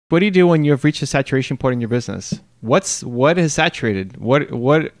what do you do when you have reached a saturation point in your business? What is saturated?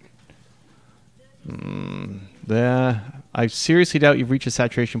 I seriously doubt you've reached a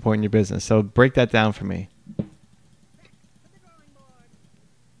saturation point in your business. So break that down for me.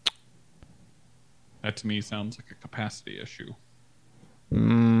 That to me sounds like a capacity issue.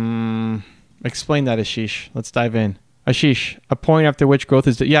 Explain that, Ashish. Let's dive in. Ashish, a point after which growth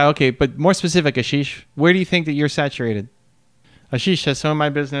is... Yeah, okay, but more specific, Ashish. Where do you think that you're saturated? Ashish says, some of my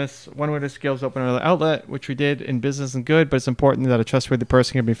business, one way to scale is open another outlet, which we did in business and good, but it's important that a trustworthy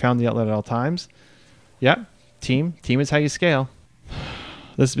person can be found in the outlet at all times. Yeah, team. Team is how you scale.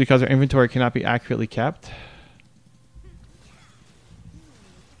 This is because our inventory cannot be accurately kept.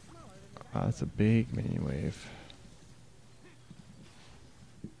 Wow, that's a big mini wave.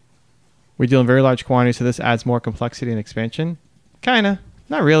 We deal in very large quantities, so this adds more complexity and expansion. Kinda,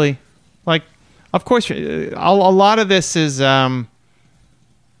 not really. Like, of course, a lot of this is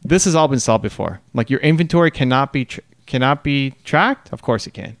this has all been solved before. Like, your inventory cannot be tracked. Of course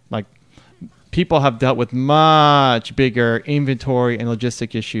it can. Like, people have dealt with much bigger inventory and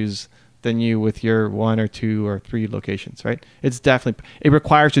logistic issues than you with your 1 or 2 or 3 locations, right? It's definitely, it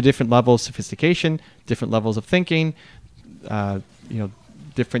requires a different level of sophistication, different levels of thinking,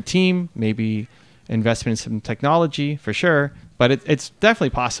 different team, maybe investment in some technology for sure, but it's definitely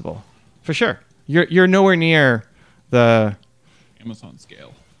possible for sure. You're nowhere near the Amazon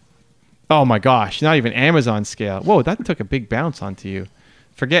scale. Oh my gosh, not even Amazon scale. Whoa, that took a big bounce onto you.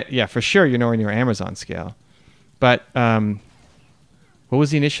 For sure you're nowhere near Amazon scale. But what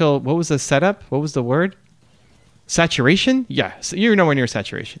was the setup? What was the word? Saturation? Yeah, so you're nowhere near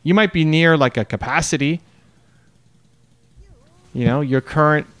saturation. You might be near like a capacity, your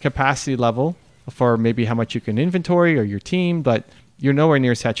current capacity level for maybe how much you can inventory or your team, but you're nowhere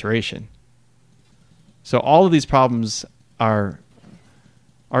near saturation. So all of these problems are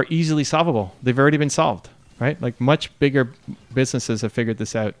easily solvable. They've already been solved, right? Like, much bigger businesses have figured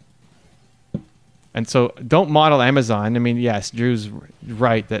this out. And so don't model Amazon. I mean, yes, Drew's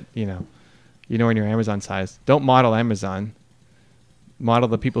right that, you're nowhere near Amazon size. Don't model Amazon. Model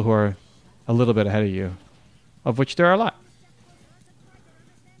the people who are a little bit ahead of you, of which there are a lot.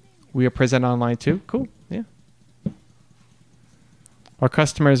 We are present online too. Cool. Yeah. Our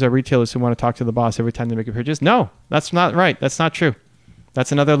customers are retailers who want to talk to the boss every time they make a purchase. No, that's not right. That's not true.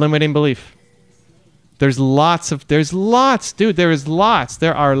 That's another limiting belief. There are lots of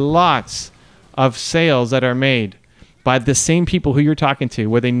sales that are made by the same people who you're talking to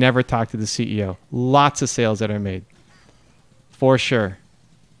where they never talk to the CEO. Lots of sales that are made. For sure.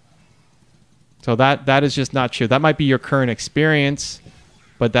 So that is just not true. That might be your current experience,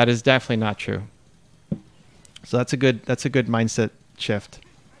 but that is definitely not true. So that's a good mindset shift.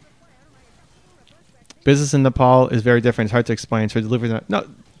 Business in Nepal is very different. It's hard to explain. So delivery. No,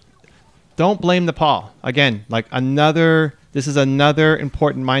 don't blame Nepal. Again, this is another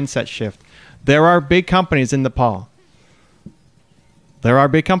important mindset shift. There are big companies in Nepal.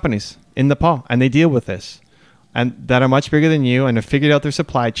 And they deal with this, and that are much bigger than you and have figured out their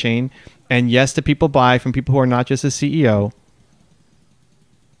supply chain. And yes, the people buy from people who are not just a CEO.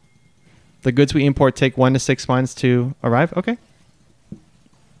 The goods we import take 1 to 6 months to arrive. Okay.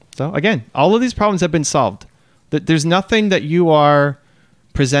 So again, all of these problems have been solved. There's nothing that you are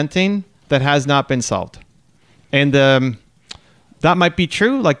presenting that has not been solved. And that might be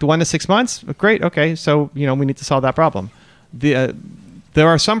true, like the 1 to 6 months. Great. Okay. So, we need to solve that problem. There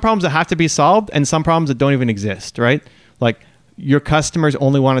are some problems that have to be solved and some problems that don't even exist, right? Like, your customers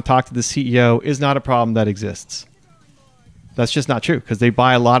only want to talk to the CEO is not a problem that exists. That's just not true, because they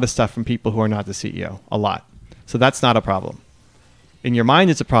buy a lot of stuff from people who are not the CEO, a lot. So that's not a problem. In your mind,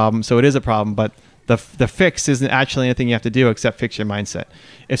 it's a problem, so it is a problem, but the fix isn't actually anything you have to do except fix your mindset.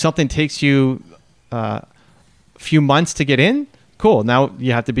 If something takes you a few months to get in, cool. Now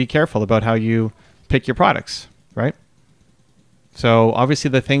you have to be careful about how you pick your products, right? So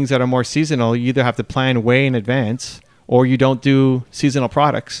obviously the things that are more seasonal, you either have to plan way in advance, or you don't do seasonal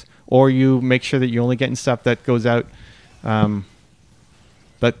products, or you make sure that you're only getting stuff that goes out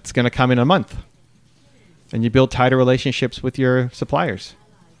that's going to come in a month. And you build tighter relationships with your suppliers.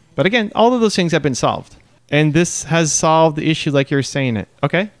 But again, all of those things have been solved. And this has solved the issue like you're saying it.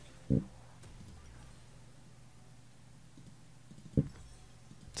 Okay?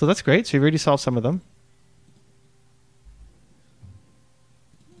 So that's great. So you've already solved some of them.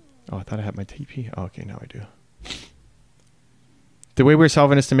 Oh, I thought I had my TP. Oh, okay, now I do. The way we're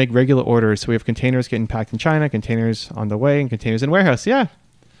solving is to make regular orders. So we have containers getting packed in China, containers on the way, and containers in warehouse. Yeah.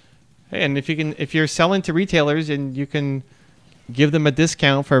 And if you're selling to retailers and you can give them a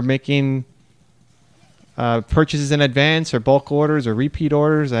discount for making purchases in advance or bulk orders or repeat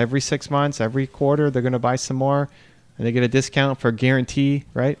orders every 6 months, every quarter, they're going to buy some more and they get a discount for guarantee,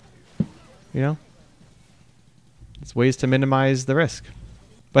 right? You know, it's ways to minimize the risk.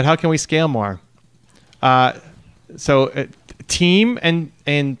 But how can we scale more? Team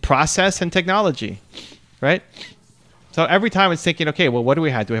and process and technology, right? So every time it's thinking, okay, well, what do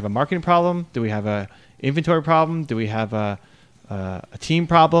we have? Do we have a marketing problem? Do we have a inventory problem? Do we have a team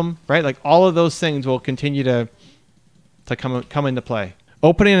problem, right? Like all of those things will continue to come into play.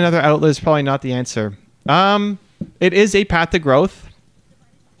 Opening another outlet is probably not the answer. It is a path to growth.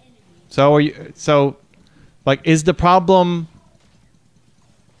 So is the problem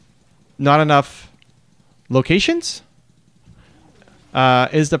not enough locations?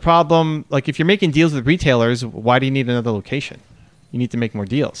 Is the problem, like if you're making deals with retailers, why do you need another location? You need to make more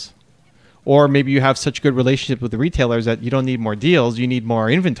deals. Or maybe you have such good relationship with the retailers that you don't need more deals, you need more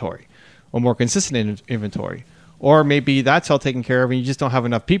inventory or more consistent inventory. Or maybe that's all taken care of and you just don't have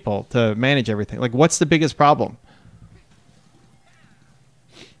enough people to manage everything. Like what's the biggest problem?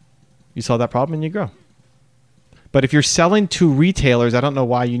 You solve that problem and you grow. But if you're selling to retailers, I don't know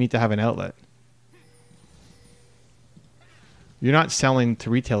why you need to have an outlet. You're not selling to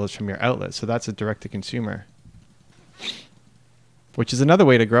retailers from your outlet, so that's a direct to consumer, which is another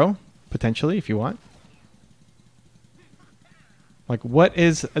way to grow, potentially, if you want. Like what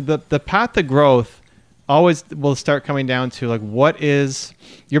is the path to growth always will start coming down to like what is,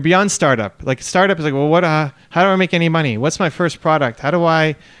 you're beyond startup. Like startup is like, well, how do I make any money? What's my first product? How do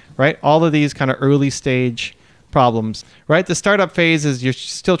I, right? All of these kind of early stage problems, right? The startup phase is you're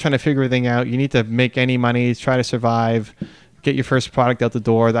still trying to figure everything out. You need to make any money, try to survive, get your first product out the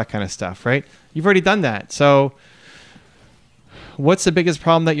door, that kind of stuff, right? You've already done that. So what's the biggest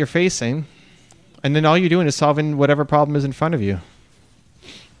problem that you're facing? And then all you're doing is solving whatever problem is in front of you.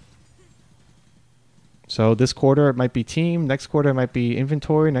 So this quarter, it might be team. Next quarter, it might be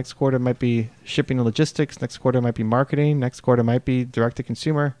inventory. Next quarter, it might be shipping and logistics. Next quarter, it might be marketing. Next quarter, it might be direct to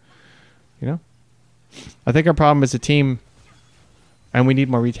consumer. You know, I think our problem is a team and we need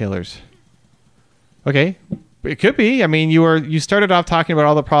more retailers. Okay. It could be. I mean, you started off talking about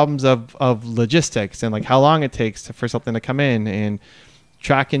all the problems of logistics and like how long it takes for something to come in and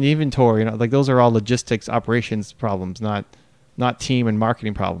tracking the inventory. You know, like those are all logistics operations problems, not team and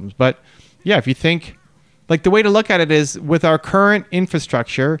marketing problems. But yeah, if you think like the way to look at it is with our current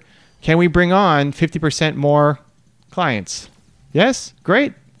infrastructure, can we bring on 50% more clients? Yes,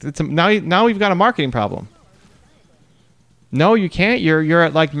 great. Now we've got a marketing problem. No, you can't. You're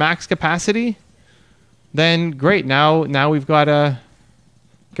at like max capacity. Then great, now we've got a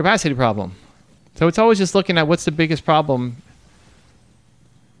capacity problem. So it's always just looking at what's the biggest problem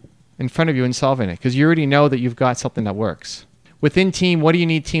in front of you and solving it, because you already know that you've got something that works. Within team, what do you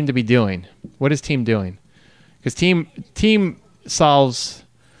need team to be doing? What is team doing? Because team could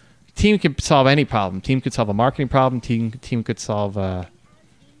solve any problem. Team could solve a marketing problem. Team could solve a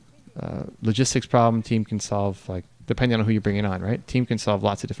logistics problem. Team can solve, like, depending on who you're bringing on, right? Team can solve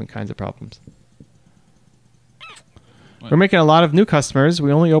lots of different kinds of problems. We're making a lot of new customers.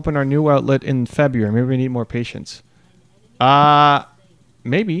 We only opened our new outlet in February. Maybe we need more patience. Maybe.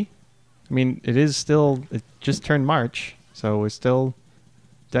 I mean, it just turned March, so we're still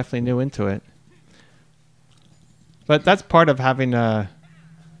definitely new into it. But that's part of having a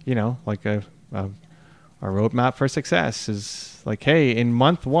roadmap for success is like, hey, in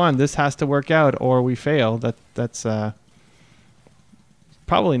month 1, this has to work out or we fail. That's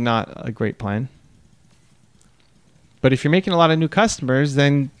probably not a great plan. But if you're making a lot of new customers,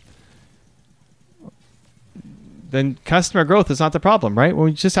 then customer growth is not the problem, right? When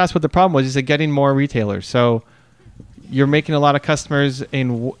we just asked what the problem was, you said getting more retailers. So you're making a lot of customers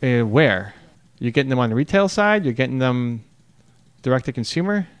in where? You're getting them on the retail side. You're getting them direct to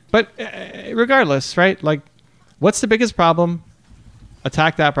consumer. But regardless, right? Like, what's the biggest problem?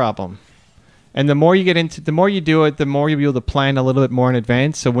 Attack that problem. And the more you get into, the more you do it, the more you'll be able to plan a little bit more in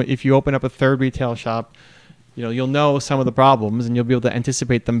advance. So if you open up a third retail shop, you'll know some of the problems and you'll be able to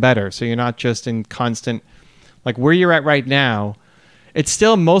anticipate them better. So you're not just in constant, like where you're at right now, it's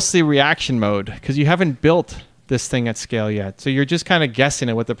still mostly reaction mode because you haven't built this thing at scale yet. So you're just kind of guessing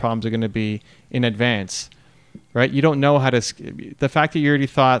at what the problems are going to be in advance, right? You don't know how to, the fact that you already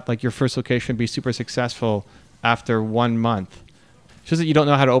thought like your first location would be super successful after 1 month shows that you don't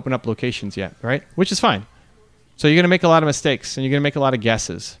know how to open up locations yet, right? Which is fine. So you're going to make a lot of mistakes and you're going to make a lot of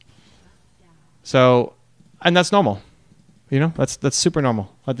guesses. So, and that's normal. That's super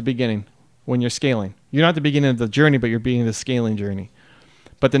normal at the beginning when you're scaling. You're not at the beginning of the journey, but you're beginning the scaling journey.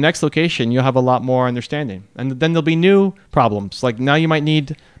 But the next location, you'll have a lot more understanding. And then there'll be new problems. Like now you might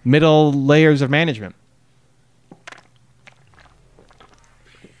need middle layers of management.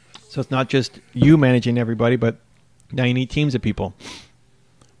 So it's not just you managing everybody, but now you need teams of people.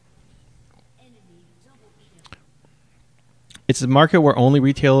 It's a market where only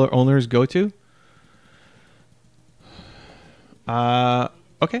retailer owners go to.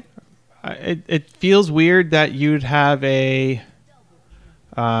 Okay. It feels weird that you'd have a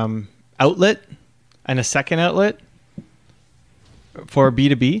outlet and a second outlet for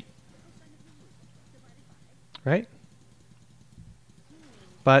B2B, right?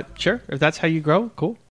 But sure, if that's how you grow, cool.